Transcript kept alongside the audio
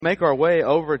Make our way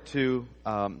over to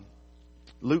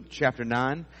Luke chapter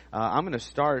 9. I'm going to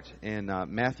start in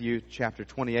Matthew chapter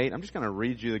 28. I'm just going to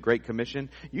read you the Great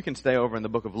Commission. You can stay over in the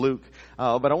book of Luke.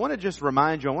 But I want to just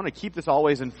remind you, I want to keep this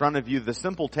always in front of you, the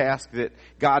simple task that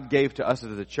God gave to us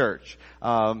as a church.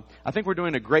 I think we're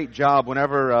doing a great job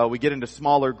whenever we get into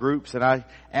smaller groups and I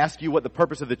ask you what the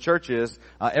purpose of the church is.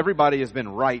 Everybody has been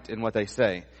right in what they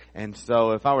say. And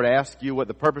so if I were to ask you what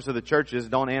the purpose of the church is,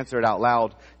 don't answer it out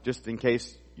loud just in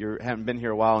case you haven't been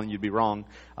here a while and you'd be wrong.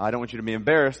 I don't want you to be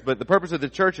embarrassed, but the purpose of the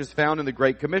church is found in the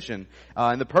Great Commission.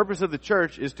 And the purpose of the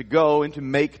church is to go and to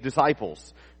make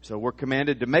disciples. So we're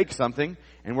commanded to make something,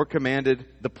 and we're commanded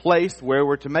the place where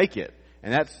we're to make it.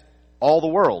 And that's all the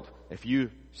world. If you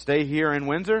stay here in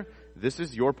Windsor, this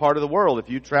is your part of the world. If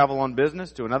you travel on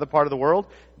business to another part of the world,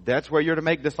 that's where you're to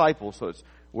make disciples. So it's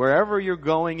wherever you're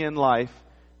going in life,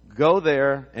 go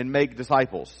there and make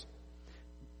disciples.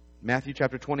 Matthew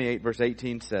chapter 28 verse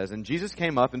 18 says, "And Jesus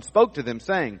came up and spoke to them,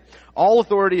 saying, All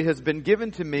authority has been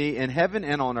given to me in heaven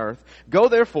and on earth. Go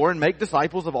therefore and make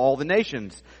disciples of all the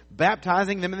nations,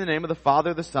 baptizing them in the name of the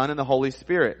Father, the Son, and the Holy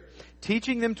Spirit,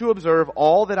 teaching them to observe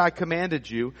all that I commanded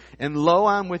you, and lo,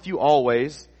 I am with you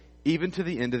always, even to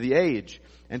the end of the age."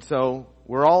 And so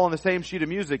we're all on the same sheet of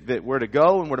music that we're to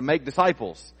go and we're to make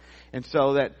disciples. And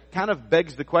so that kind of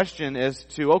begs the question as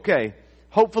to, okay,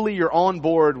 hopefully you're on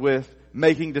board with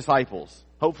making disciples.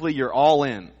 Hopefully you're all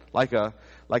in. Like a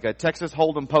Texas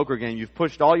Hold'em poker game. You've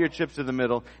pushed all your chips to the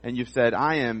middle and you've said,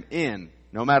 I am in.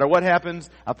 No matter what happens,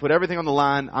 I put everything on the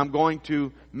line. I'm going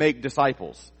to make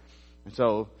disciples. And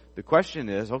so the question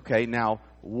is, okay, now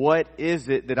what is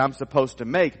it that I'm supposed to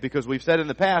make? Because we've said in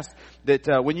the past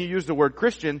that when you use the word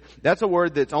Christian, that's a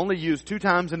word that's only used 2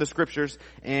 times in the scriptures,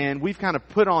 and we've kind of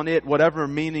put on it whatever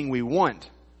meaning we want.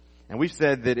 And we've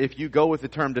said that if you go with the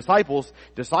term disciples,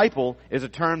 disciple is a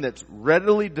term that's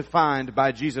readily defined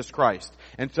by Jesus Christ.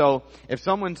 And so if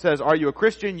someone says, are you a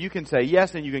Christian? You can say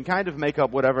yes, and you can kind of make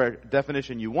up whatever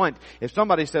definition you want. If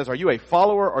somebody says, are you a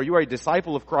follower or are you a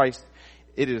disciple of Christ?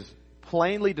 It is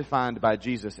plainly defined by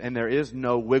Jesus, and there is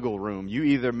no wiggle room. You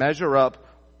either measure up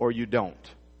or you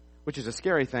don't, which is a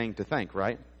scary thing to think,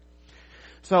 right?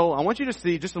 So I want you to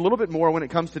see just a little bit more when it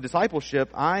comes to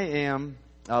discipleship.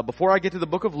 Before I get to the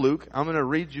book of Luke, I'm going to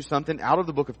read you something out of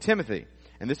the book of Timothy.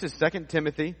 And this is 2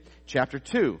 Timothy chapter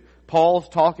 2. Paul's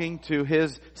talking to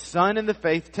his son in the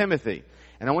faith, Timothy.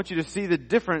 And I want you to see the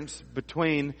difference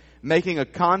between making a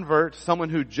convert, someone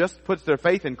who just puts their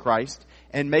faith in Christ,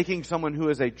 and making someone who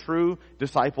is a true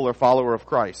disciple or follower of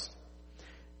Christ.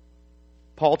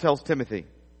 Paul tells Timothy,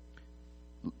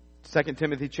 2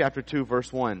 Timothy chapter 2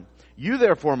 verse 1. "You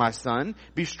therefore, my son,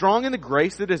 be strong in the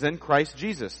grace that is in Christ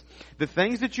Jesus. The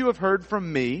things that you have heard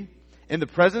from me in the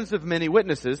presence of many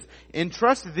witnesses,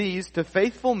 entrust these to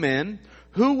faithful men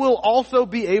who will also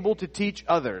be able to teach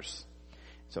others."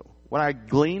 So what I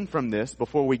glean from this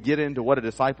before we get into what a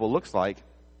disciple looks like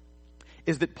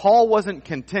is that Paul wasn't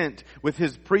content with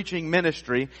his preaching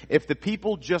ministry if the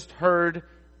people just heard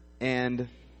and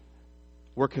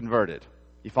were converted.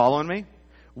 You following me?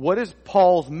 What is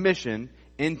Paul's mission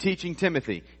in teaching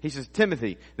Timothy? He says,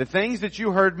 Timothy, the things that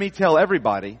you heard me tell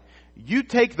everybody, you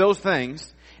take those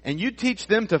things and you teach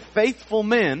them to faithful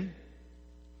men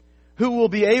who will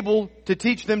be able to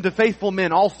teach them to faithful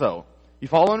men also. You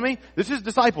following me? This is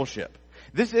discipleship.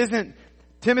 This isn't,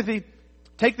 Timothy,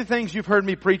 take the things you've heard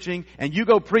me preaching and you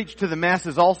go preach to the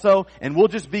masses also, and we'll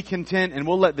just be content and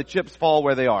we'll let the chips fall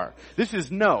where they are. This is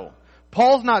no.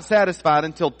 Paul's not satisfied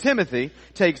until Timothy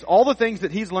takes all the things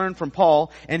that he's learned from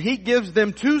Paul and he gives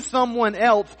them to someone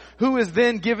else who is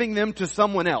then giving them to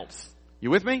someone else. You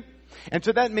with me? And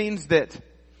so that means that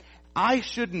I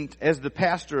shouldn't, as the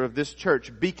pastor of this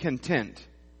church, be content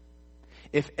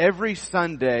if every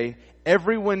Sunday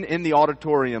everyone in the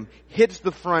auditorium hits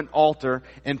the front altar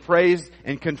and prays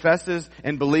and confesses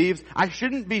and believes. I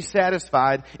shouldn't be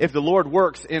satisfied if the Lord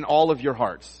works in all of your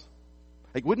hearts.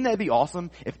 Like, wouldn't that be awesome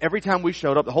if every time we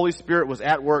showed up, the Holy Spirit was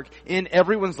at work in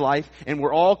everyone's life and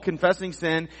we're all confessing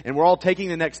sin and we're all taking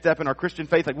the next step in our Christian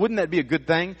faith? Like, wouldn't that be a good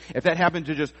thing if that happened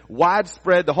to just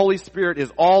widespread? The Holy Spirit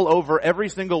is all over every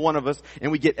single one of us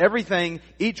and we get everything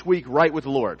each week right with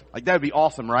the Lord. Like, that would be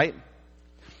awesome, right?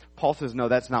 Paul says, no,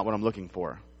 that's not what I'm looking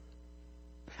for.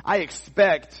 I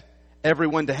expect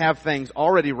everyone to have things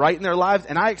already right in their lives,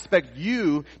 and I expect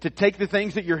you to take the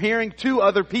things that you're hearing to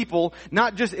other people,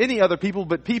 not just any other people,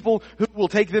 but people who will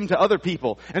take them to other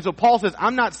people. And so Paul says,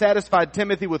 I'm not satisfied,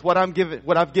 Timothy, with what I've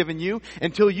given you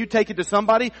until you take it to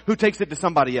somebody who takes it to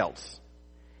somebody else.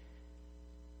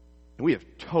 And we have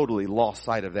totally lost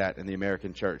sight of that in the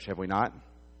American church, have we not?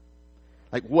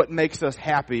 Like, what makes us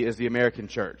happy as the American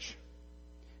church?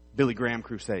 Billy Graham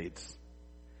crusades.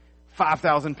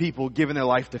 5,000 people giving their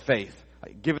life to faith.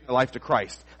 Giving their life to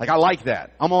Christ. I like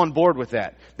that. I'm on board with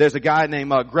that. There's a guy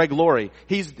named Greg Laurie.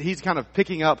 He's kind of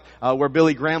picking up where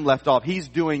Billy Graham left off. He's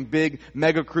doing big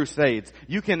mega crusades.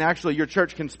 You can actually, your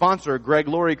church can sponsor a Greg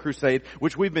Laurie crusade,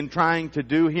 which we've been trying to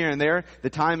do here and there.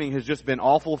 The timing has just been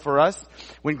awful for us.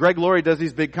 When Greg Laurie does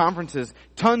these big conferences,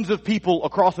 tons of people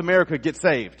across America get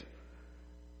saved.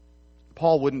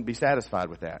 Paul wouldn't be satisfied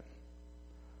with that.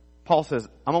 Paul says,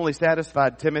 I'm only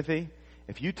satisfied, Timothy,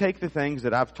 if you take the things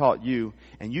that I've taught you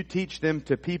and you teach them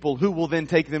to people who will then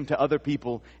take them to other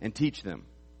people and teach them.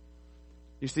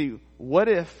 You see, what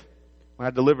if, when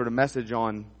I delivered a message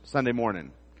on Sunday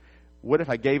morning, what if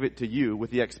I gave it to you with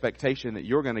the expectation that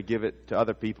you're going to give it to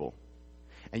other people?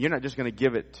 And you're not just going to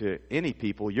give it to any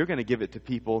people, you're going to give it to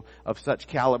people of such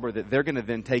caliber that they're going to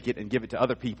then take it and give it to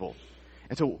other people.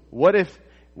 And so what if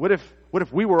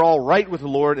we were all right with the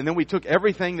Lord and then we took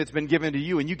everything that's been given to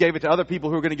you and you gave it to other people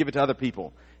who are going to give it to other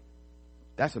people?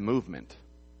 That's a movement.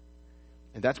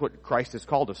 And that's what Christ has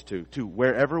called us to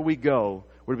wherever we go,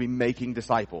 we're to be making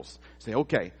disciples. Say,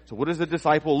 okay, so what does a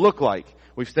disciple look like?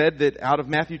 We've said that out of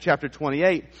Matthew chapter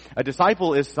 28, a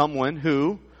disciple is someone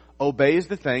who obeys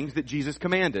the things that Jesus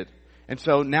commanded. And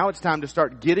so now it's time to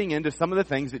start getting into some of the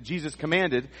things that Jesus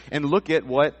commanded and look at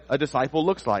what a disciple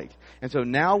looks like. And so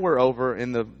now we're over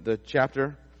in the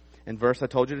chapter and verse I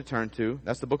told you to turn to.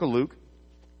 That's the book of Luke,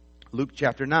 Luke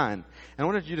chapter 9. And I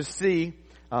wanted you to see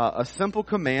a simple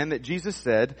command that Jesus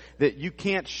said that you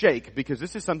can't shake, because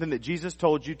this is something that Jesus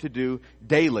told you to do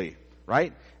daily,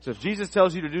 right? So if Jesus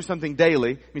tells you to do something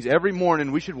daily, it means every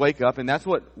morning we should wake up, and that's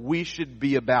what we should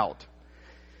be about.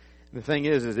 The thing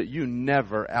is that you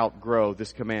never outgrow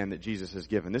this command that Jesus has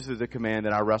given. This is a command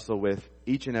that I wrestle with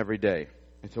each and every day.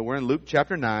 And so we're in Luke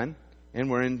chapter 9, and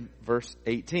we're in verse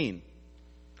 18.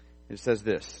 It says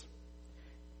this: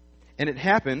 And it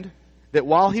happened that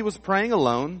while he was praying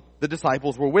alone, the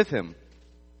disciples were with him.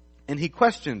 And he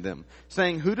questioned them,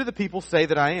 saying, Who do the people say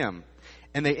that I am?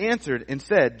 And they answered and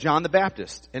said, John the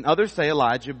Baptist, and others say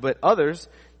Elijah, but others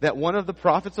that one of the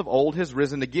prophets of old has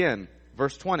risen again.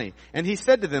 Verse 20, And he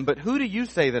said to them, But who do you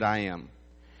say that I am?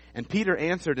 And Peter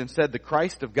answered and said, The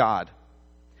Christ of God.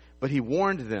 But he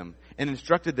warned them and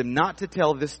instructed them not to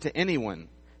tell this to anyone,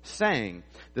 saying,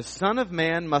 The Son of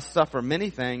Man must suffer many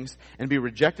things and be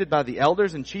rejected by the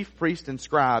elders and chief priests and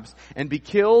scribes and be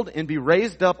killed and be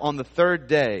raised up on the third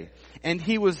day. And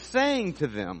he was saying to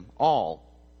them all,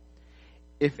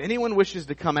 If anyone wishes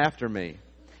to come after me,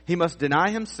 he must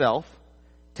deny himself,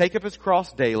 take up his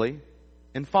cross daily,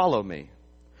 and follow me.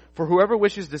 For whoever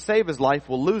wishes to save his life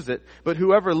will lose it, but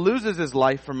whoever loses his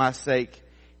life for my sake,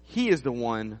 he is the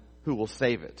one who will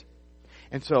save it.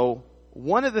 And so,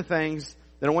 one of the things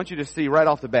that I want you to see right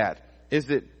off the bat is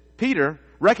that Peter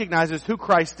recognizes who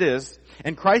Christ is,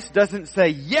 and Christ doesn't say,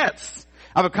 Yes,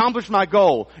 I've accomplished my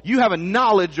goal. You have a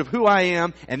knowledge of who I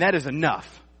am, and that is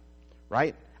enough.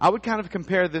 Right? I would kind of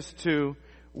compare this to,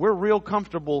 we're real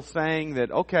comfortable saying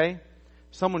that, okay,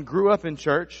 someone grew up in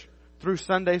church, through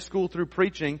Sunday school, through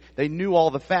preaching, they knew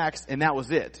all the facts, and that was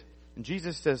it. And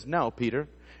Jesus says, no, Peter,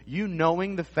 you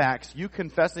knowing the facts, you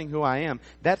confessing who I am,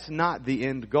 that's not the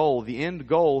end goal. The end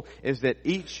goal is that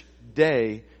each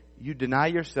day you deny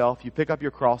yourself, you pick up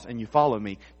your cross, and you follow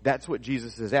me. That's what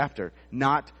Jesus is after,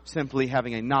 not simply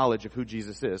having a knowledge of who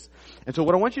Jesus is. And so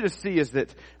what I want you to see is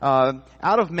that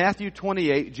out of Matthew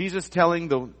 28, Jesus telling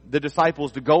the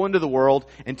disciples to go into the world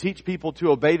and teach people to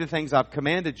obey the things I've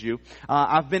commanded you.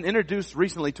 I've been introduced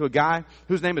recently to a guy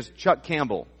whose name is Chuck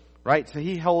Campbell. Right? So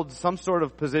he holds some sort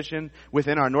of position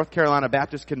within our North Carolina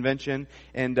Baptist Convention.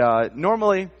 And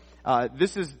normally,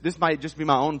 this might just be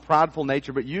my own prideful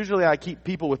nature, but usually I keep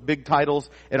people with big titles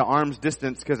at an arm's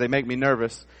distance because they make me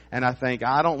nervous. And I think,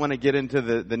 I don't want to get into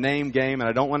the name game, and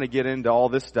I don't want to get into all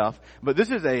this stuff. But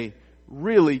this is a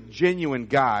really genuine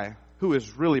guy who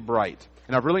is really bright.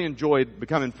 And I've really enjoyed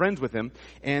becoming friends with him.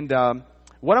 And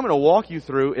what I'm going to walk you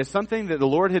through is something that the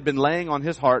Lord had been laying on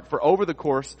his heart for over the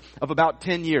course of about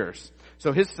 10 years.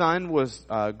 So his son was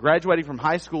graduating from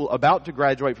high school, about to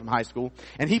graduate from high school,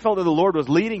 and he felt that the Lord was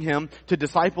leading him to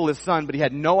disciple his son, but he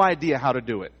had no idea how to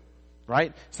do it.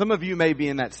 Right? Some of you may be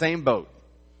in that same boat.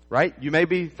 Right? You may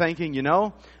be thinking,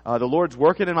 the Lord's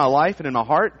working in my life and in my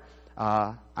heart.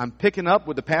 I'm picking up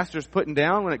what the pastor's putting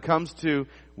down when it comes to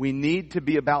we need to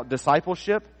be about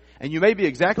discipleship. And you may be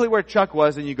exactly where Chuck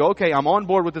was, and you go, okay, I'm on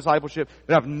board with discipleship,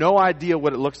 but I have no idea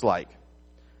what it looks like.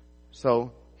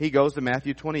 So he goes to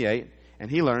Matthew 28, and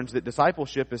he learns that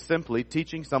discipleship is simply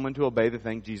teaching someone to obey the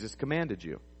thing Jesus commanded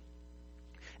you.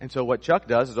 And so what Chuck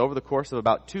does is over the course of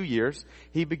about 2 years,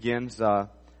 he begins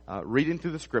reading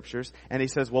through the scriptures, and he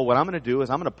says, well, what I'm going to do is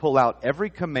I'm going to pull out every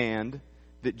command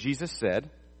that Jesus said,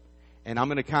 and I'm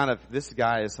going to this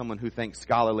guy is someone who thinks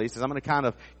scholarly, says I'm going to kind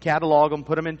of catalog them,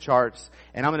 put them in charts,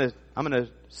 and I'm going to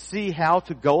see how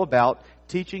to go about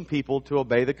teaching people to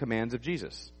obey the commands of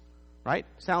Jesus. Right?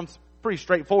 Sounds pretty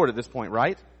straightforward at this point,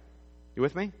 right? You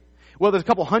with me? Well, there's a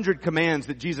couple hundred commands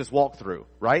that Jesus walked through,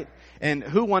 right? And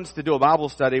who wants to do a Bible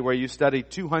study where you study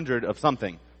 200 of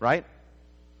something, right?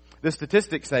 The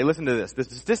statistics say, listen to this, the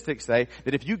statistics say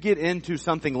that if you get into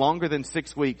something longer than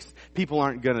 6 weeks, people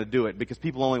aren't going to do it because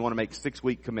people only want to make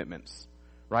 6-week commitments,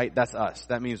 right? That's us.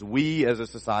 That means we as a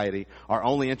society are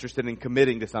only interested in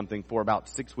committing to something for about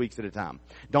 6 weeks at a time.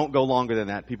 Don't go longer than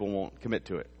that. People won't commit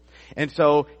to it. And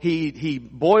so he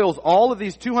boils all of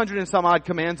these 200 and some odd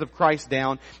commands of Christ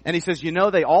down, and he says,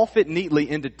 they all fit neatly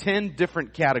into 10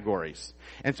 different categories.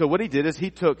 And so what he did is he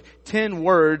took 10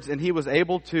 words and he was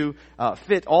able to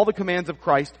fit all the commands of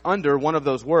Christ under one of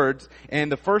those words.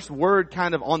 And the first word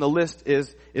kind of on the list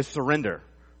is surrender,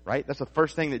 right? That's the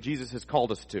first thing that Jesus has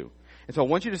called us to. And so I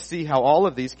want you to see how all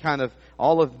of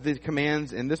the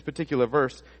commands in this particular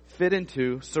verse fit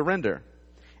into surrender.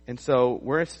 And so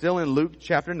we're still in Luke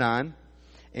chapter 9,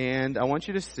 and I want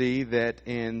you to see that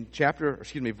in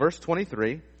verse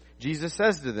 23, Jesus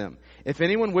says to them, if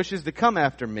anyone wishes to come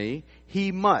after me,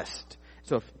 he must.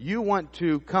 So if you want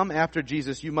to come after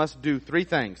Jesus, you must do 3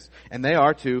 things, and they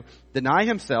are to deny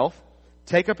himself,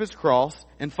 take up his cross,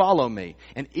 and follow me.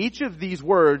 And each of these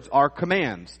words are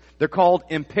commands. They're called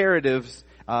imperatives.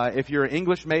 If you're an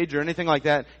English major or anything like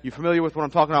that, you're familiar with what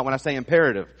I'm talking about when I say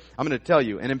imperative. I'm going to tell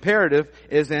you. An imperative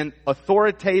is an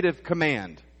authoritative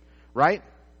command, right?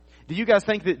 Do you guys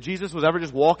think that Jesus was ever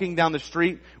just walking down the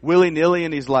street willy-nilly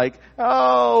and he's like,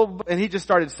 oh, and he just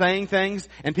started saying things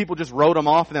and people just wrote him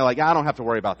off and they're like, I don't have to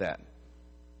worry about that?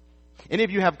 Any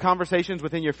of you have conversations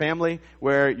within your family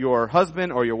where your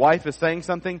husband or your wife is saying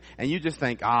something and you just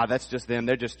think, that's just them.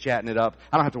 They're just chatting it up.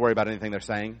 I don't have to worry about anything they're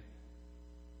saying.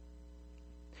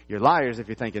 You're liars if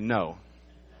you're thinking no.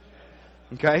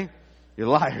 Okay? You're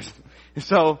liars.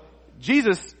 So,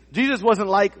 Jesus wasn't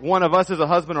like one of us as a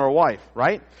husband or a wife,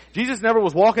 right? Jesus never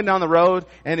was walking down the road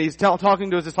and he's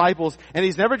talking to his disciples and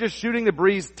he's never just shooting the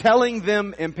breeze, telling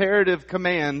them imperative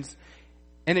commands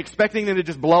and expecting them to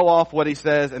just blow off what he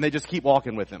says and they just keep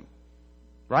walking with him.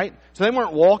 Right? So they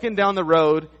weren't walking down the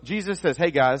road. Jesus says,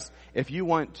 hey guys, if you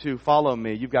want to follow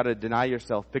me, you've got to deny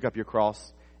yourself, pick up your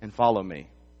cross, and follow me.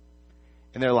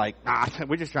 And they're like,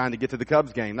 we're just trying to get to the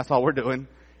Cubs game. That's all we're doing.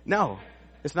 No,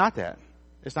 it's not that.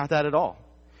 It's not that at all.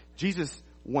 Jesus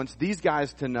wants these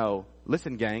guys to know,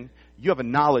 listen, gang, you have a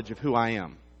knowledge of who I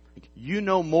am. You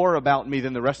know more about me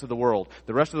than the rest of the world.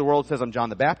 The rest of the world says I'm John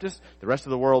the Baptist. The rest of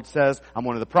the world says I'm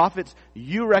one of the prophets.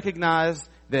 You recognize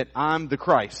that I'm the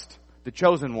Christ, the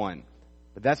chosen one.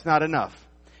 But that's not enough.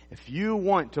 If you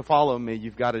want to follow me,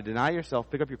 you've got to deny yourself,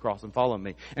 pick up your cross, and follow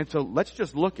me. And so let's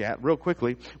just look at, real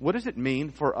quickly, what does it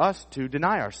mean for us to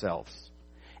deny ourselves?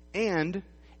 And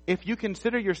if you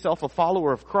consider yourself a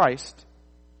follower of Christ,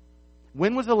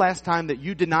 when was the last time that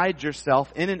you denied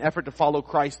yourself in an effort to follow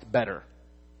Christ better?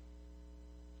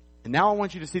 And now I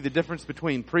want you to see the difference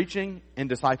between preaching and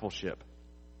discipleship.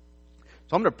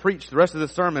 So I'm going to preach the rest of the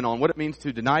sermon on what it means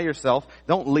to deny yourself.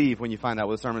 Don't leave when you find out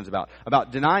what the sermon's about.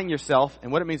 About denying yourself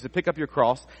and what it means to pick up your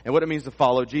cross and what it means to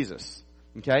follow Jesus.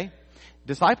 Okay?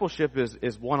 Discipleship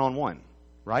is one-on-one,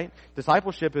 right?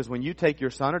 Discipleship is when you take your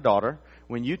son or daughter,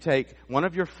 when you take one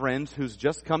of your friends who's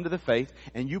just come to the faith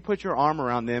and you put your arm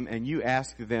around them and you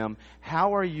ask them,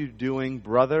 how are you doing,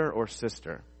 brother or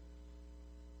sister?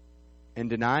 And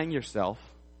denying yourself,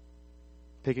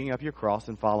 picking up your cross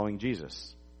and following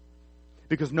Jesus.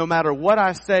 Because no matter what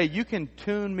I say, you can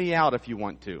tune me out if you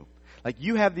want to. Like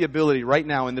you have the ability right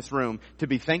now in this room to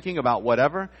be thinking about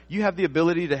whatever. You have the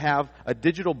ability to have a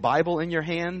digital Bible in your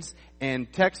hands and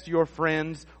text your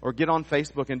friends or get on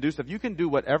Facebook and do stuff. You can do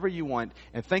whatever you want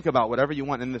and think about whatever you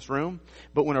want in this room.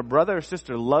 But when a brother or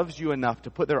sister loves you enough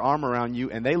to put their arm around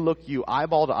you and they look you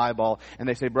eyeball to eyeball and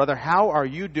they say, brother, how are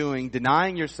you doing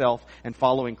denying yourself and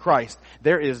following Christ?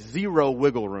 There is zero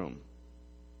wiggle room.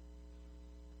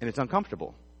 And it's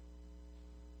uncomfortable.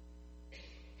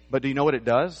 But do you know what it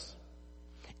does?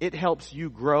 It helps you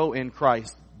grow in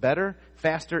Christ better,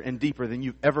 faster, and deeper than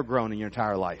you've ever grown in your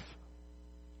entire life.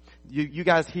 You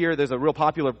guys hear there's a real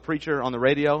popular preacher on the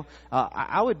radio.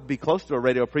 I would be close to a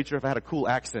radio preacher if I had a cool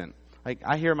accent. Like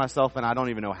I hear myself and I don't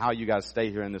even know how you guys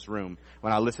stay here in this room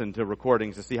when I listen to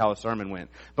recordings to see how a sermon went.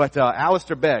 But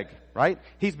Alistair Begg, right?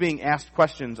 He's being asked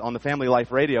questions on the Family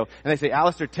Life Radio. And they say,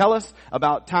 Alistair, tell us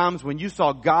about times when you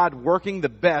saw God working the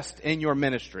best in your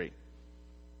ministry.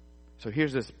 So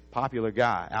here's this popular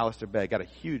guy, Alistair Begg, got a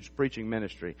huge preaching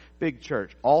ministry, big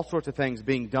church, all sorts of things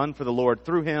being done for the Lord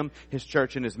through him, his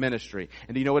church, and his ministry.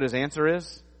 And do you know what his answer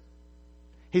is?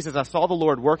 He says, I saw the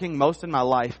Lord working most in my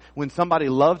life when somebody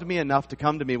loved me enough to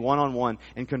come to me one-on-one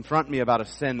and confront me about a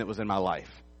sin that was in my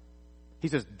life. He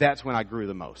says, that's when I grew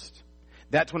the most.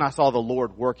 That's when I saw the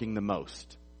Lord working the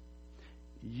most.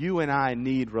 You and I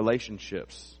need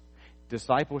relationships,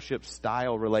 discipleship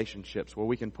style relationships where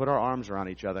we can put our arms around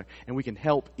each other and we can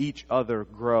help each other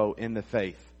grow in the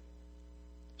faith.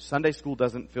 Sunday school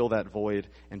doesn't fill that void,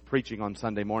 and preaching on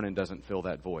Sunday morning doesn't fill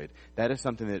that void. That is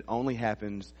something that only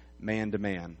happens man to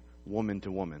man, woman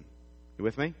to woman. You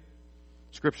with me?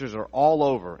 Scriptures are all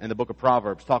over in the book of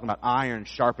Proverbs talking about iron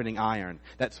sharpening iron.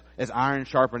 That's as iron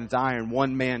sharpens iron,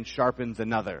 one man sharpens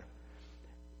another.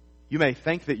 You may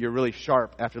think that you're really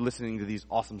sharp after listening to these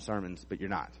awesome sermons, but you're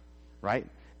not, right?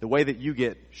 The way that you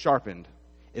get sharpened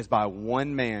is by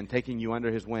one man taking you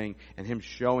under his wing and him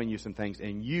showing you some things.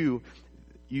 And you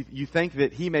think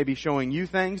that he may be showing you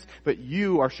things, but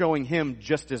you are showing him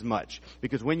just as much.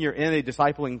 Because when you're in a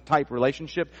discipling type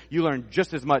relationship, you learn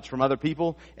just as much from other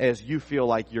people as you feel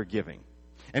like you're giving.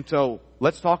 And so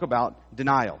let's talk about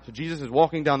denial. So Jesus is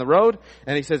walking down the road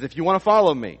and he says, if you want to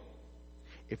follow me,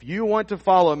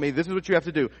 this is what you have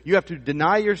to do. You have to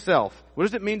deny yourself. What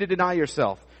does it mean to deny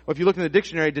yourself? Well, if you look in the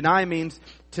dictionary, deny means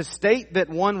to state that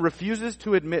one refuses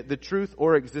to admit the truth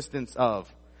or existence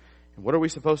of. And what are we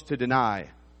supposed to deny?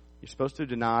 You're supposed to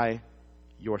deny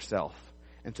yourself.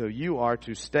 And so you are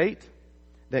to state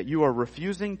that you are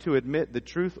refusing to admit the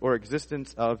truth or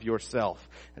existence of yourself.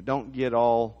 And don't get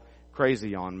all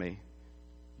crazy on me.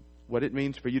 What it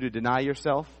means for you to deny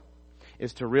yourself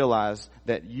is to realize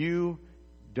that you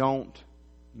don't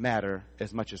matter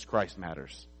as much as Christ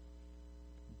matters.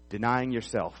 Denying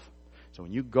yourself. So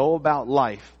when you go about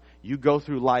life, you go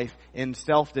through life in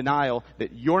self-denial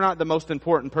that you're not the most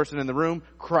important person in the room.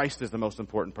 Christ is the most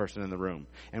important person in the room.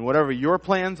 And whatever your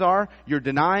plans are, you're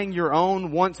denying your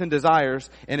own wants and desires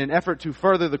in an effort to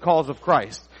further the cause of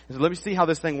Christ. So let me see how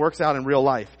this thing works out in real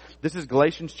life. This is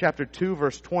Galatians chapter 2,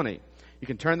 verse 20. You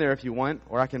can turn there if you want,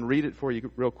 or I can read it for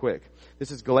you real quick. This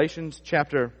is Galatians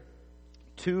chapter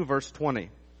 2, verse 20.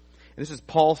 And this is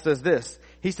Paul says this.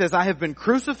 He says, I have been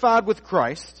crucified with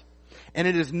Christ, and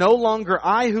it is no longer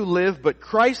I who live, but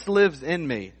Christ lives in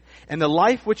me. And the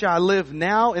life which I live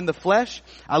now in the flesh,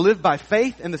 I live by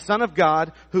faith in the Son of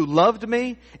God who loved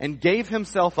me and gave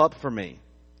himself up for me.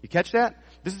 You catch that?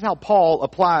 This is how Paul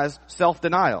applies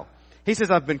self-denial. He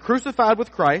says, I've been crucified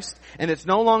with Christ, and it's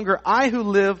no longer I who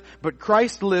live, but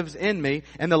Christ lives in me.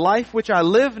 And the life which I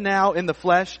live now in the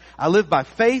flesh, I live by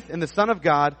faith in the Son of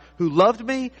God, who loved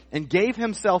me and gave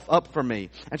himself up for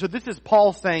me. And so this is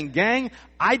Paul saying, gang,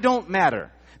 I don't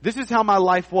matter. This is how my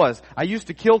life was. I used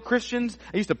to kill Christians,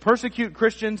 I used to persecute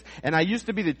Christians, and I used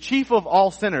to be the chief of all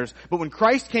sinners. But when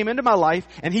Christ came into my life,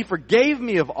 and he forgave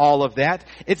me of all of that,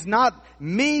 it's not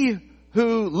me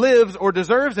who lives or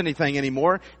deserves anything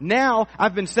anymore. Now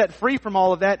I've been set free from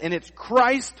all of that, and it's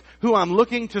Christ who I'm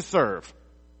looking to serve.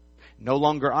 No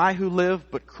longer I who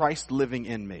live, but Christ living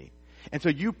in me. And so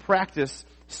you practice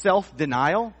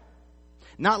self-denial,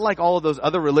 not like all of those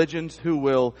other religions who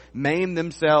will maim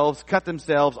themselves, cut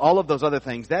themselves, all of those other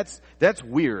things. That's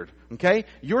weird, okay?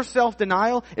 Your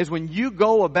self-denial is when you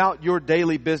go about your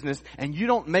daily business and you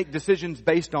don't make decisions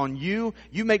based on you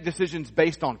make decisions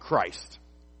based on Christ.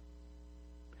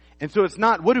 And so it's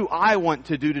not, what do I want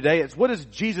to do today? It's, what does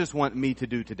Jesus want me to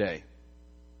do today?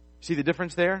 See the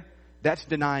difference there? That's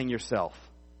denying yourself.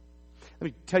 Let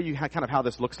me tell you how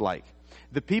this looks like.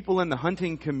 The people in the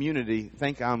hunting community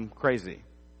think I'm crazy.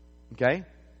 Okay?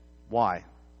 Why?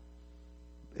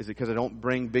 Is it because I don't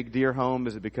bring big deer home?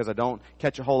 Is it because I don't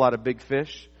catch a whole lot of big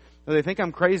fish? No, they think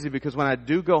I'm crazy because when I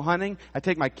do go hunting, I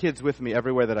take my kids with me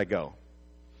everywhere that I go.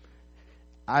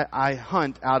 I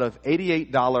hunt out of $88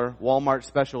 Walmart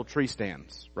special tree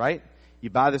stands, right? You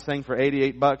buy this thing for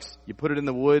 $88, you put it in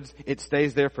the woods, it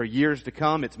stays there for years to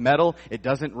come, it's metal, it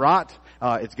doesn't rot,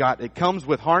 it comes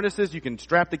with harnesses, you can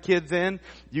strap the kids in,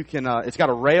 it's got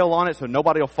a rail on it so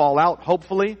nobody will fall out,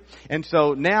 hopefully. And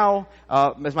so now,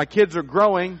 as my kids are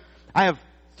growing, I have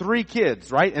 3 kids,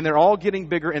 right? And they're all getting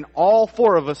bigger, and all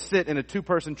 4 of us sit in a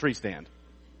 2-person tree stand.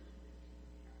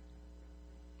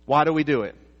 Why do we do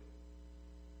it?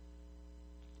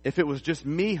 If it was just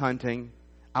me hunting,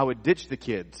 I would ditch the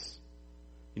kids.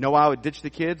 You know why I would ditch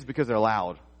the kids? Because they're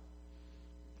loud.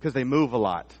 Because they move a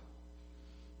lot.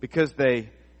 Because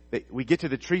we get to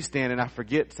the tree stand and I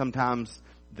forget sometimes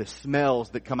the smells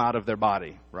that come out of their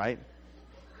body, right?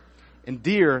 And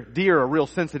deer are real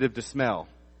sensitive to smell.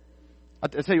 I'll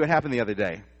tell you what happened the other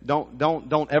day.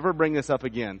 Don't ever bring this up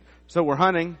again. So we're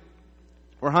hunting.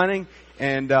 We're hunting,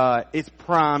 and it's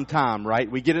prime time, right?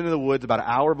 We get into the woods about an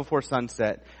hour before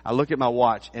sunset. I look at my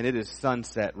watch, and it is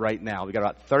sunset right now. We got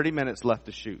about 30 minutes left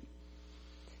to shoot.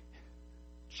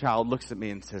 Child looks at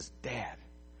me and says, Dad,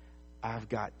 I've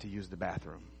got to use the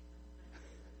bathroom.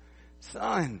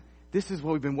 Son, this is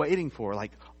what we've been waiting for.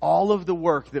 Like, all of the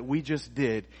work that we just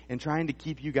did in trying to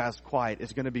keep you guys quiet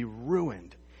is going to be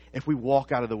ruined if we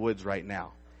walk out of the woods right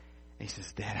now. And he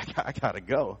says, Dad, I got to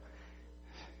go.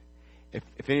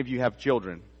 If any of you have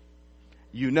children,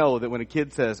 you know that when a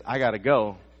kid says, I got to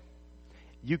go,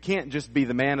 you can't just be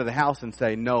the man of the house and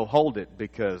say, no, hold it,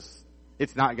 because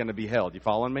it's not going to be held. You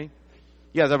following me?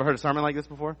 You guys ever heard a sermon like this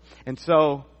before? And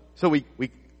so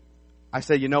I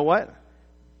say, you know what?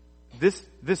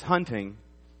 This hunting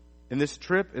and this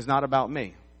trip is not about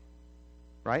me.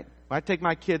 Right? When I take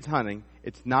my kids hunting,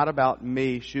 it's not about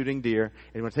me shooting deer.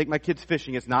 And when I take my kids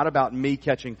fishing, it's not about me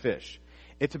catching fish.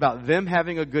 It's about them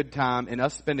having a good time and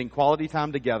us spending quality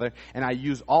time together. And I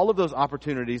use all of those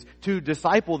opportunities to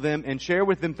disciple them and share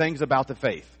with them things about the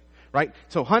faith. Right?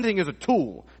 So hunting is a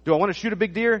tool. Do I want to shoot a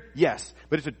big deer? Yes.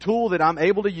 But it's a tool that I'm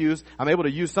able to use. I'm able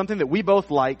to use something that we both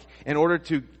like in order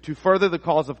to further the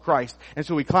cause of Christ. And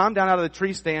so we climbed down out of the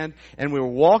tree stand and we were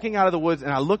walking out of the woods,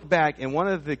 and I look back and one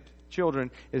of the children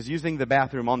is using the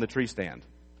bathroom on the tree stand.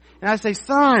 And I say,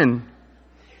 son,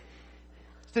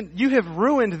 you have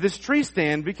ruined this tree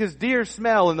stand because deer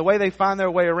smell, and the way they find their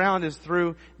way around is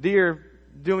through deer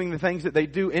doing the things that they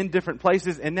do in different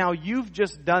places. And now you've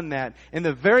just done that in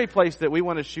the very place that we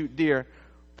want to shoot deer.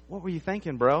 What were you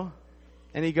thinking, bro?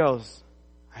 And he goes,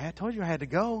 I told you I had to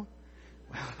go.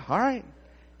 Well, all right.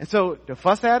 And so to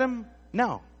fuss at him?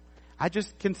 No. I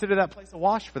just consider that place a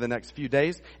wash for the next few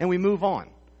days and we move on.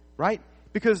 Right?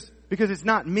 Because it's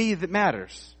not me that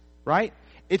matters. Right?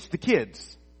 It's the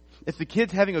kids. It's the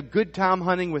kids having a good time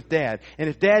hunting with Dad. And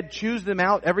if Dad chews them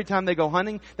out every time they go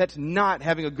hunting, that's not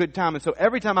having a good time. And so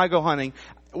every time I go hunting,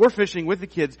 we're fishing with the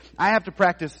kids, I have to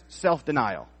practice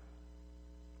self-denial.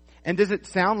 And does it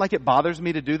sound like it bothers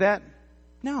me to do that?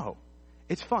 No.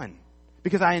 It's fun.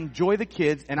 Because I enjoy the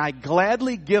kids and I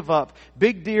gladly give up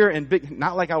big deer and big,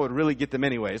 not like I would really get them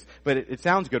anyways, but it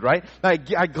sounds good, right? I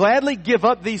gladly give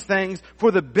up these things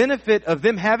for the benefit of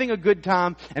them having a good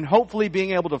time and hopefully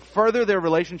being able to further their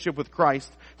relationship with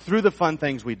Christ through the fun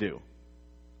things we do.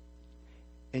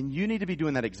 And you need to be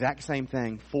doing that exact same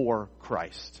thing for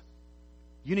Christ.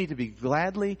 You need to be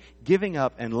gladly giving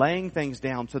up and laying things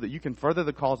down so that you can further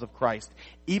the cause of Christ,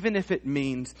 even if it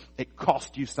means it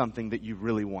costs you something that you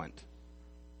really want.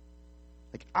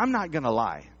 Like, I'm not going to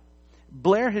lie.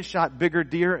 Blair has shot bigger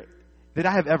deer than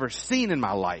I have ever seen in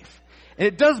my life. And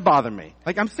it does bother me.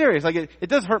 Like, I'm serious. Like, it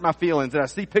does hurt my feelings that I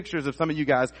see pictures of some of you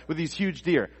guys with these huge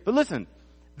deer. But listen,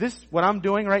 what I'm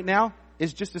doing right now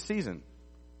is just a season.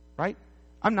 Right?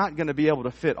 I'm not going to be able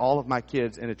to fit all of my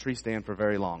kids in a tree stand for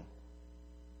very long.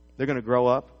 They're going to grow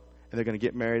up and they're going to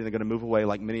get married and they're going to move away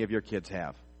like many of your kids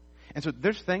have. And so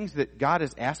there's things that God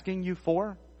is asking you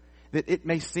for, that it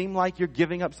may seem like you're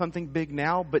giving up something big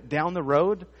now, but down the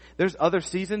road, there's other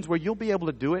seasons where you'll be able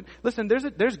to do it. Listen,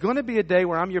 there's going to be a day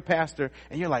where I'm your pastor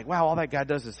and you're like, wow, all that guy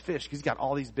does is fish because he's got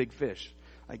all these big fish.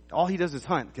 Like, all he does is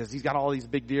hunt because he's got all these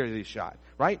big deer that he's shot.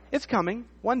 Right? It's coming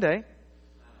one day.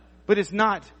 But it's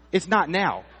not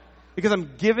now. Because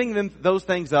I'm giving them those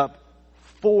things up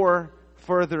for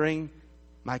furthering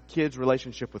my kids'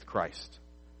 relationship with Christ.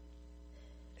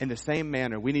 In the same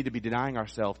manner, we need to be denying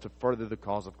ourselves to further the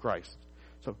cause of Christ.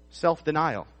 So,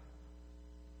 self-denial.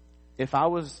 If I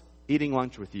was eating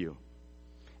lunch with you,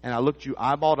 and I looked you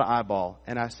eyeball to eyeball,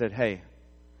 and I said, hey,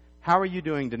 how are you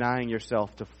doing denying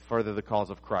yourself to further the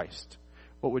cause of Christ?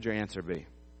 What would your answer be?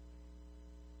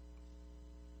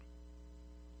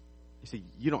 You see,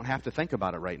 you don't have to think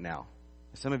about it right now.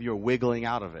 Some of you are wiggling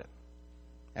out of it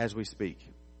as we speak.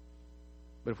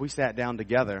 But if we sat down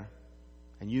together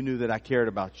and you knew that I cared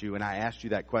about you and I asked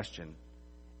you that question,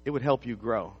 it would help you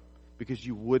grow because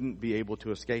you wouldn't be able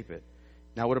to escape it.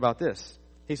 Now, what about this?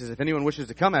 He says, if anyone wishes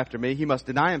to come after me, he must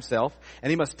deny himself and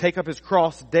he must take up his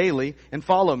cross daily and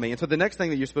follow me. And so the next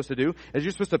thing that you're supposed to do is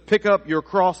you're supposed to pick up your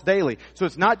cross daily. So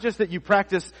it's not just that you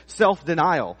practice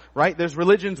self-denial, right? There's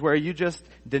religions where you just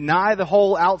deny the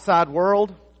whole outside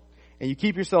world and you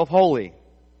keep yourself holy,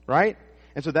 right?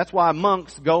 And so that's why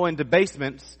monks go into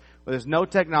basements where there's no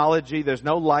technology, there's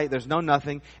no light, there's no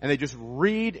nothing, and they just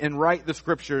read and write the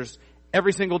scriptures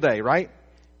every single day, right?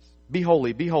 Be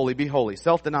holy, be holy, be holy.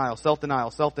 Self-denial,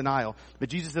 self-denial, self-denial. But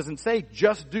Jesus doesn't say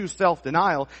just do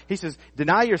self-denial. He says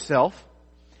deny yourself,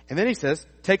 and then he says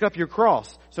take up your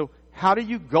cross. So how do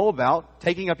you go about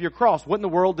taking up your cross? What in the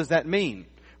world does that mean?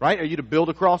 Right? Are you to build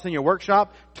a cross in your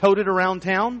workshop, tote it around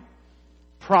town?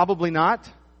 Probably not.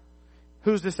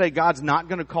 Who's to say God's not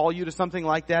going to call you to something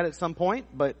like that at some point?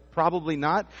 But probably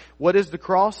not. What is the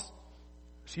cross?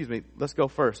 Let's go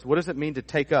first. What does it mean to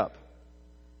take up?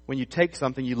 When you take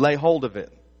something, you lay hold of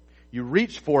it. You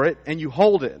reach for it and you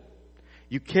hold it.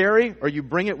 You carry or you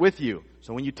bring it with you.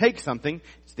 So when you take something,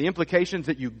 it's the implications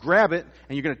that you grab it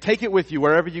and you're going to take it with you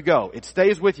wherever you go. It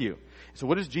stays with you. So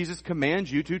what does Jesus command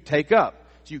you to take up?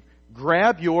 So you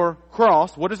grab your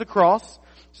cross. What is a cross?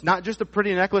 It's not just a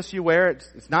pretty necklace you wear.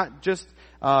 It's not just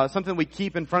something we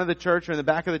keep in front of the church or in the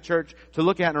back of the church to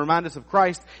look at and remind us of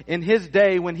Christ. In His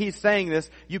day, when He's saying this,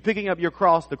 you picking up your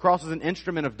cross, the cross is an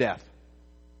instrument of death.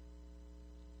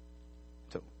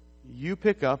 So you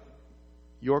pick up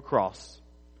your cross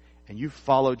and you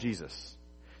follow Jesus.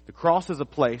 The cross is a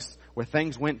place where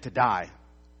things went to die.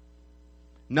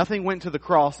 Nothing went to the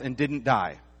cross and didn't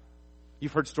die.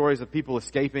 You've heard stories of people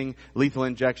escaping lethal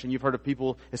injection. You've heard of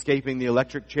people escaping the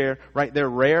electric chair, right? They're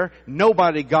rare.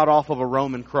 Nobody got off of a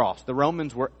Roman cross. The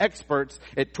Romans were experts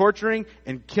at torturing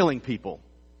and killing people.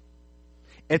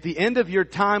 At the end of your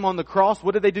time on the cross,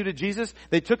 what did they do to Jesus?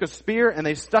 They took a spear and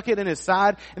they stuck it in His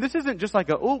side. And this isn't just like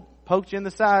poked you in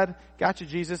the side. Gotcha,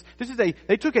 Jesus.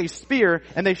 They took a spear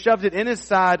and they shoved it in His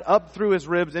side, up through His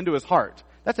ribs, into His heart.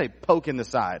 That's a poke in the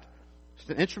side. It's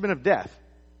an instrument of death.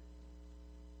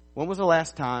 When was the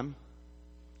last time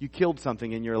you killed something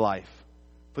in your life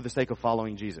for the sake of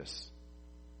following Jesus?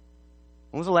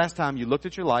 When was the last time you looked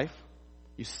at your life,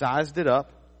 you sized it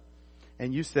up,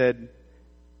 and you said,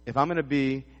 if I'm going to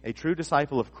be a true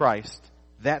disciple of Christ,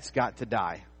 that's got to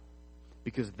die.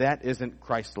 Because that isn't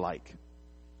Christ-like.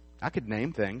 I could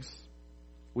name things.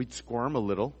 We'd squirm a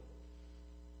little.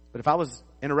 But if I was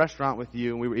in a restaurant with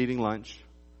you and we were eating lunch,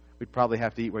 we'd probably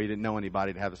have to eat where you didn't know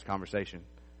anybody to have this conversation.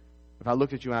 If I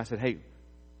looked at you and I said, hey,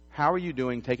 how are you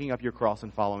doing taking up your cross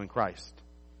and following Christ?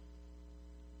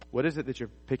 What is it that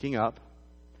you're picking up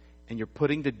and you're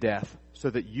putting to death so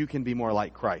that you can be more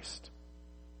like Christ?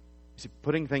 You see,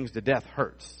 putting things to death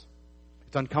hurts.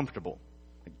 It's uncomfortable.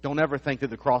 Don't ever think that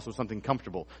the cross was something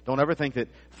comfortable. Don't ever think that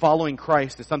following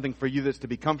Christ is something for you that's to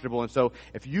be comfortable. And so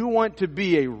if you want to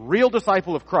be a real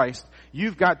disciple of Christ,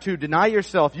 you've got to deny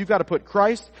yourself. You've got to put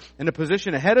Christ in a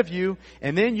position ahead of you.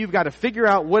 And then you've got to figure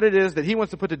out what it is that He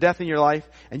wants to put to death in your life.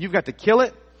 And you've got to kill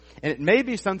it. And it may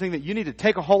be something that you need to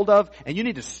take a hold of and you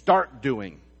need to start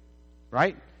doing.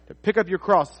 Right? To pick up your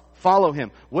cross, follow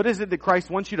Him. What is it that Christ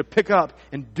wants you to pick up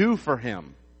and do for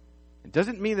Him? It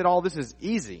doesn't mean that all this is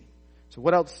easy. So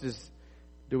what else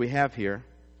do we have here?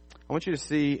 I want you to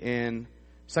see in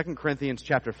 2 Corinthians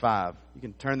chapter 5. You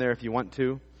can turn there if you want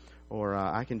to, or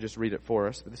I can just read it for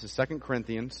us. But this is 2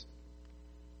 Corinthians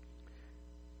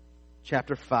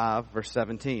chapter 5, verse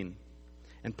 17.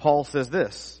 And Paul says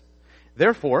this,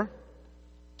 therefore,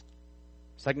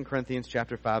 2 Corinthians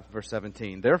chapter 5, verse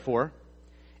 17. Therefore,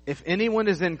 if anyone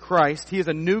is in Christ, he is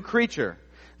a new creature.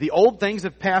 The old things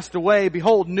have passed away.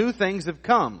 Behold, new things have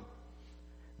come.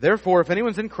 Therefore, if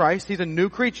anyone's in Christ, he's a new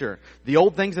creature. The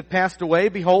old things have passed away.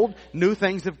 Behold, new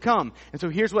things have come. And so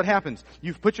here's what happens.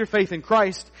 You've put your faith in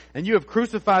Christ and you have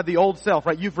crucified the old self,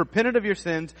 right? You've repented of your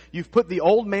sins. You've put the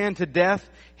old man to death.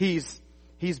 He's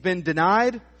been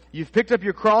denied. You've picked up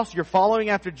your cross. You're following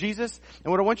after Jesus. And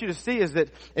what I want you to see is that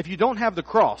if you don't have the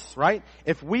cross, right?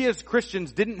 If we as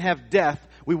Christians didn't have death,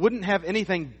 we wouldn't have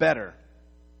anything better.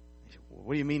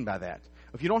 What do you mean by that?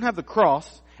 If you don't have the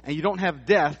cross and you don't have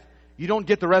death, you don't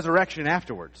get the resurrection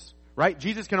afterwards, right?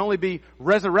 Jesus can only be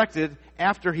resurrected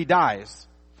after He dies.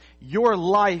 Your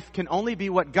life can only be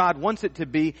what God wants it to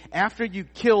be after you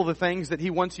kill the things that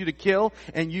He wants you to kill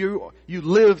and you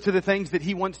live to the things that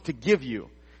He wants to give you.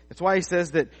 That's why He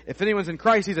says that if anyone's in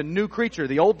Christ, he's a new creature.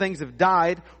 The old things have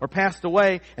died or passed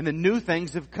away and the new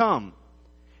things have come.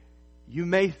 You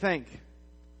may think,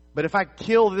 but if I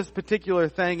kill this particular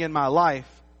thing in my life,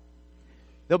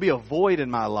 there'll be a void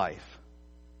in my life.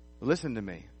 Listen to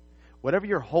me. Whatever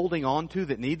you're holding on to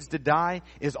that needs to die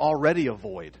is already a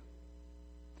void.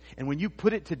 And when you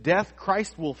put it to death,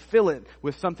 Christ will fill it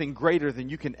with something greater than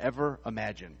you can ever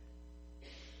imagine.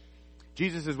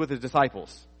 Jesus is with His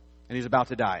disciples, and He's about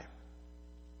to die.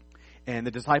 And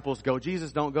the disciples go,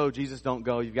 Jesus, don't go, Jesus, don't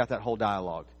go. You've got that whole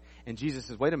dialogue. And Jesus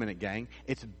says, wait a minute, gang.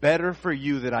 It's better for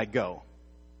you that I go.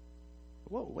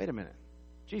 Whoa, wait a minute.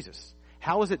 Jesus,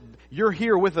 how is it, you're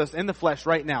here with us in the flesh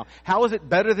right now. How is it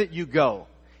better that you go?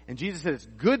 And Jesus said, it's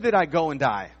good that I go and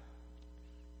die.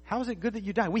 How is it good that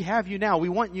you die? We have you now. We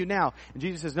want you now. And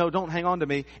Jesus says, no, don't hang on to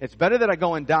me. It's better that I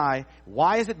go and die.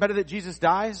 Why is it better that Jesus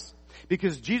dies?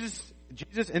 Because Jesus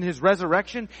in His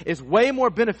resurrection is way more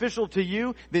beneficial to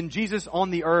you than Jesus on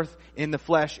the earth in the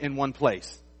flesh in one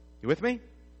place. You with me?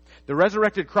 The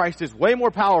resurrected Christ is way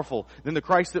more powerful than the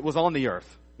Christ that was on the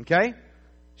earth. Okay?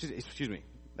 Excuse me.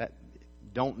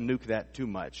 Don't nuke that too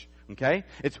much. Okay?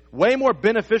 It's way more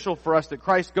beneficial for us that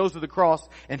Christ goes to the cross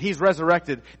and He's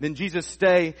resurrected than Jesus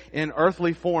stay in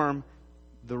earthly form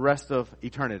the rest of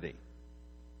eternity.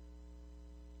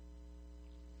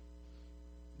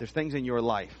 There's things in your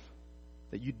life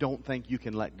that you don't think you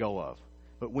can let go of.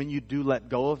 But when you do let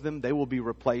go of them, they will be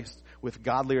replaced with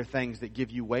godlier things that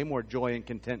give you way more joy and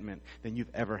contentment than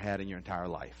you've ever had in your entire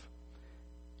life.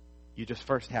 You just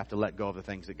first have to let go of the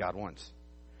things that God wants.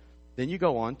 Then you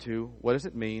go on to, what does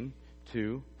it mean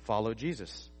to follow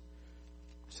Jesus?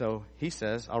 So he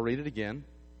says, I'll read it again.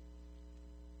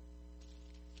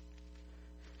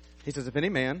 He says, if any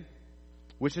man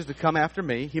wishes to come after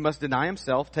me, he must deny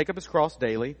himself, take up his cross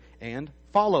daily, and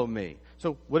follow me.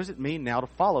 So what does it mean now to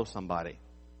follow somebody?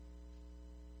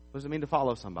 What does it mean to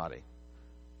follow somebody?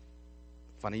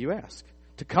 Funny you ask.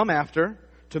 To come after,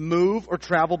 to move or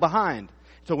travel behind.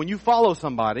 So when you follow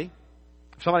somebody,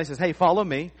 if somebody says, hey, follow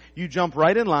me, you jump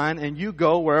right in line and you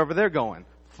go wherever they're going.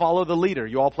 Follow the leader.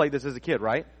 You all played this as a kid,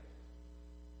 right?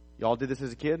 You all did this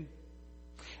as a kid?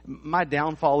 My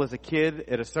downfall as a kid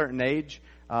at a certain age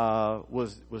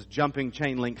was jumping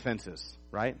chain link fences,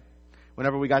 right?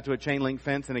 Whenever we got to a chain link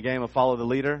fence in a game of follow the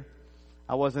leader,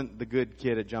 I wasn't the good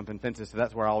kid at jumping fences, so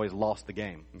that's where I always lost the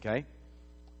game, okay?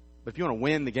 But if you want to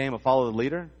win the game of follow the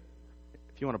leader,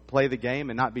 if you want to play the game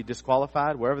and not be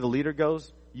disqualified, wherever the leader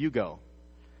goes, you go.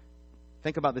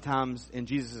 Think about the times in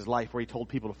Jesus' life where He told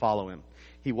people to follow Him.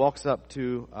 He walks up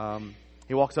to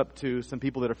some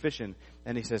people that are fishing,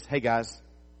 and He says, hey guys,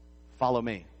 follow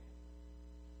me.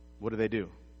 What do?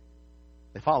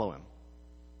 They follow Him.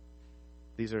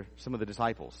 These are some of the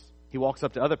disciples. He walks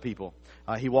up to other people.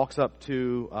 He walks up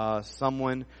to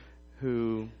someone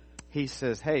who He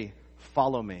says, hey,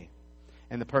 follow me.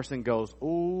 And the person goes,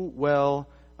 oh, well,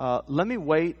 let me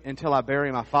wait until I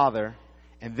bury my father,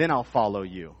 and then I'll follow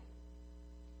you.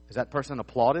 Is that person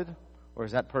applauded, or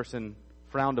is that person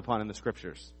frowned upon in the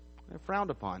Scriptures? They're frowned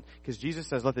upon, because Jesus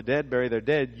says, let the dead bury their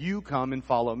dead. You come and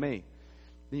follow me.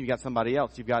 Then you've got somebody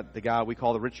else. You've got the guy we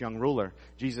call the rich young ruler.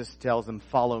 Jesus tells him,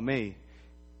 follow me.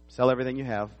 Sell everything you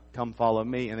have. Come follow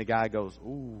me. And the guy goes,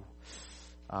 ooh,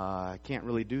 I can't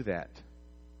really do that.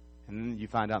 And then you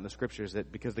find out in the Scriptures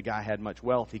that because the guy had much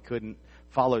wealth, he couldn't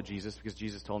follow Jesus because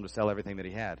Jesus told him to sell everything that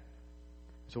he had.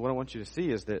 So what I want you to see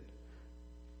is that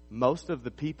most of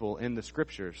the people in the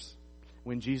Scriptures,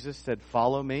 when Jesus said,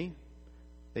 follow me,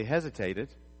 they hesitated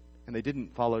and they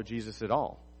didn't follow Jesus at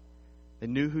all. They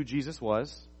knew who Jesus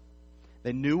was.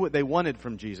 They knew what they wanted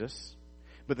from Jesus.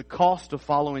 But the cost of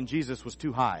following Jesus was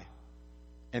too high.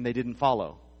 And they didn't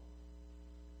follow.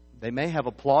 They may have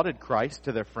applauded Christ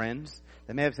to their friends.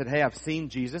 They may have said, hey, I've seen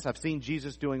Jesus. I've seen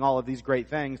Jesus doing all of these great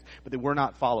things. But they were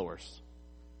not followers.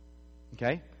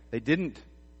 Okay? They didn't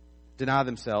deny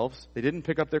themselves. They didn't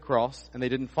pick up their cross. And they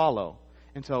didn't follow.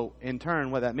 And so, in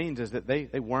turn, what that means is that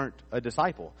they weren't a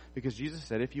disciple. Because Jesus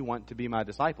said, if you want to be my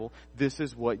disciple, this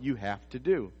is what you have to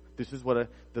do. This is what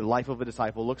the life of a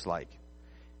disciple looks like.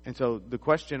 And so, the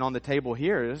question on the table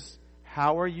here is,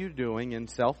 how are you doing in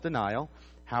self-denial?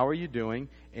 How are you doing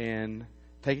in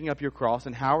taking up your cross?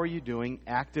 And how are you doing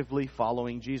actively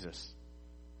following Jesus?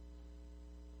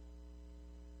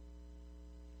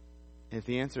 And if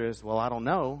the answer is, well, I don't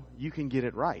know, you can get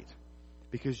it right.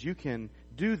 Because you can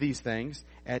do these things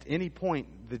at any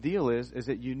point. The deal is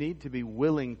that you need to be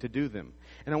willing to do them.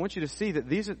 And I want you to see that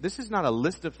this is not a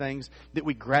list of things that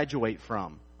we graduate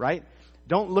from, right?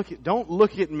 Don't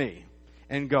look at me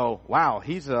and go, wow,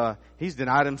 he's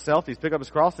denied himself, he's picked up his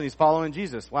cross, and he's following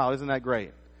Jesus. Wow, isn't that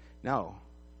great? No.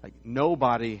 Like,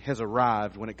 nobody has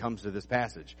arrived when it comes to this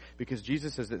passage. Because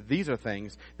Jesus says that these are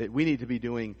things that we need to be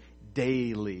doing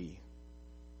daily.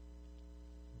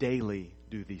 Daily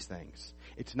do these things.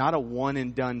 It's not a one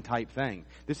and done type thing.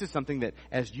 This is something that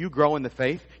as you grow in the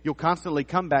faith, you'll constantly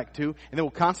come back to, and there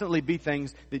will constantly be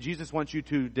things that Jesus wants you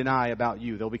to deny about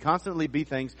you. There will constantly be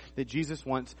things that Jesus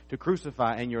wants to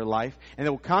crucify in your life, and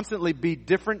there will constantly be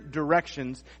different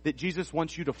directions that Jesus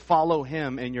wants you to follow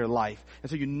Him in your life. And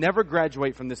so you never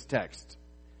graduate from this text.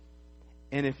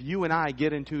 And if you and I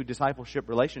get into discipleship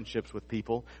relationships with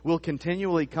people, we'll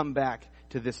continually come back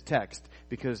to this text,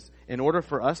 because in order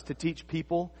for us to teach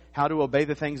people how to obey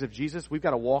the things of Jesus, we've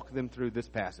got to walk them through this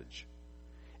passage.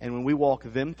 And when we walk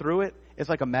them through it, it's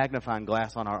like a magnifying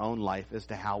glass on our own life as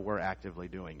to how we're actively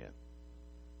doing it.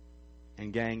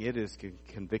 And gang, it is a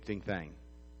convicting thing.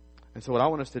 And so what I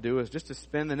want us to do is just to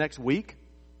spend the next week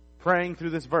praying through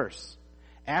this verse.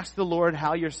 Ask the Lord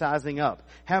how you're sizing up.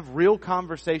 Have real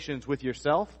conversations with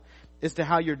yourself as to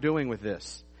how you're doing with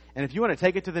this. And if you want to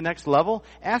take it to the next level,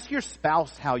 ask your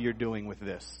spouse how you're doing with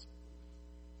this.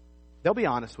 They'll be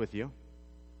honest with you.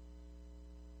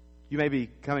 You may be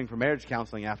coming for marriage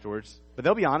counseling afterwards, but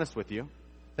they'll be honest with you.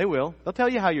 They will. They'll tell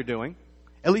you how you're doing.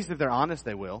 At least if they're honest,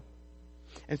 they will.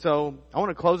 And so I want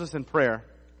to close us in prayer.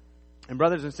 And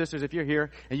brothers and sisters, if you're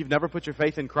here and you've never put your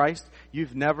faith in Christ,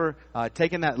 you've never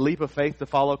taken that leap of faith to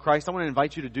follow Christ, I want to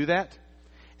invite you to do that.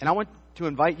 And I want to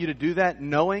invite you to do that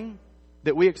knowing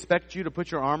that we expect you to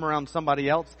put your arm around somebody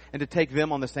else and to take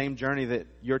them on the same journey that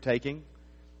you're taking.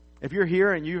 If you're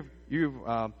here and you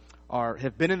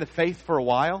have been in the faith for a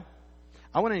while,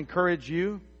 I want to encourage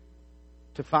you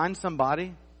to find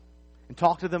somebody and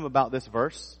talk to them about this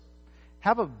verse.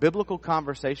 Have a biblical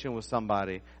conversation with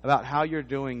somebody about how you're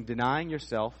doing, denying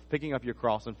yourself, picking up your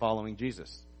cross, and following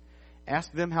Jesus.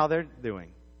 Ask them how they're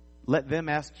doing. Let them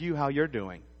ask you how you're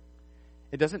doing.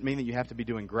 It doesn't mean that you have to be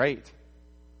doing great.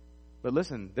 But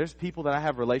listen, there's people that I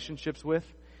have relationships with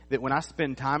that when I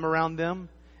spend time around them,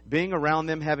 being around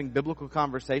them, having biblical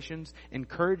conversations,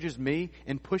 encourages me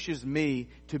and pushes me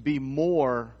to be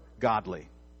more godly.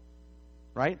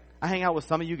 Right? I hang out with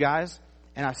some of you guys,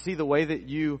 and I see the way that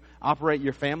you operate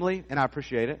your family, and I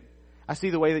appreciate it. I see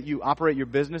the way that you operate your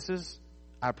businesses.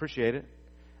 I appreciate it.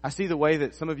 I see the way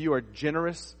that some of you are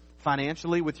generous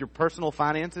financially with your personal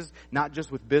finances, not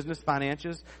just with business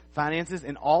finances,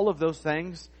 and all of those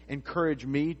things encourage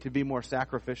me to be more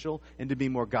sacrificial and to be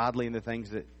more godly in the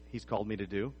things that He's called me to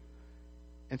do.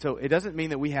 And so it doesn't mean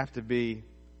that we have to be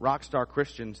rock star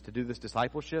Christians to do this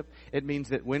discipleship. It means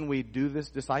that when we do this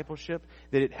discipleship,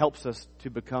 that it helps us to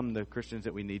become the Christians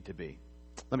that we need to be.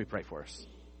 Let me pray for us.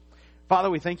 Father,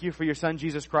 we thank you for your Son,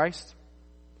 Jesus Christ.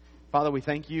 Father, we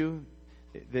thank you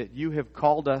that you have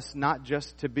called us not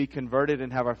just to be converted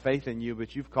and have our faith in you,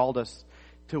 but you've called us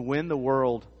to win the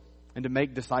world and to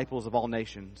make disciples of all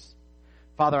nations.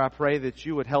 Father, I pray that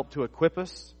you would help to equip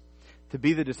us to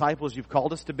be the disciples you've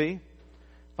called us to be.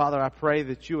 Father, I pray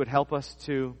that you would help us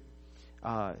to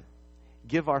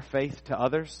give our faith to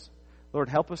others. Lord,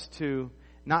 help us to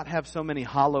not have so many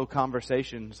hollow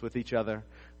conversations with each other,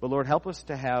 but Lord, help us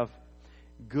to have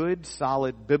good,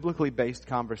 solid, biblically based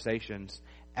conversations,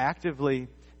 actively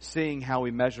seeing how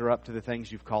we measure up to the things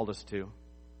you've called us to.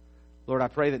 Lord, I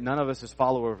pray that none of us as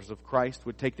followers of Christ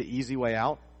would take the easy way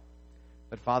out.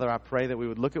 But Father, I pray that we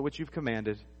would look at what you've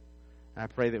commanded, and I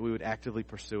pray that we would actively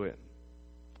pursue it.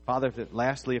 Father,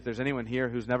 lastly, if there's anyone here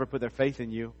who's never put their faith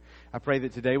in you, I pray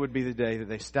that today would be the day that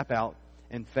they step out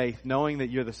in faith, knowing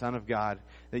that you're the Son of God,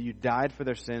 that you died for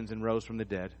their sins and rose from the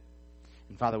dead.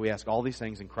 And Father, we ask all these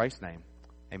things in Christ's name.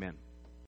 Amen.